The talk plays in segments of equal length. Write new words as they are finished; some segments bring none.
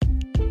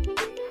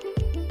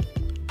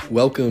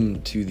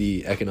Welcome to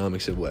the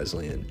Economics of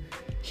Wesleyan.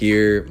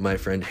 Here, my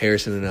friend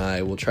Harrison and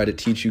I will try to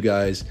teach you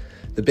guys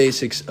the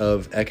basics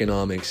of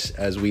economics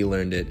as we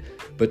learned it,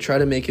 but try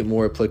to make it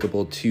more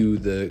applicable to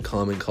the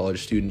common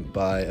college student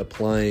by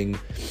applying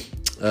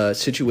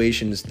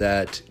situations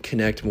that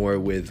connect more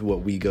with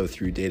what we go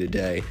through day to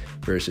day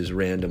versus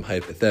random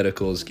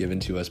hypotheticals given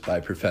to us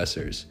by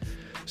professors.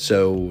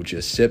 So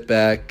just sit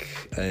back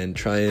and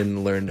try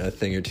and learn a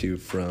thing or two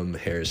from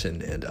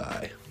Harrison and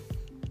I.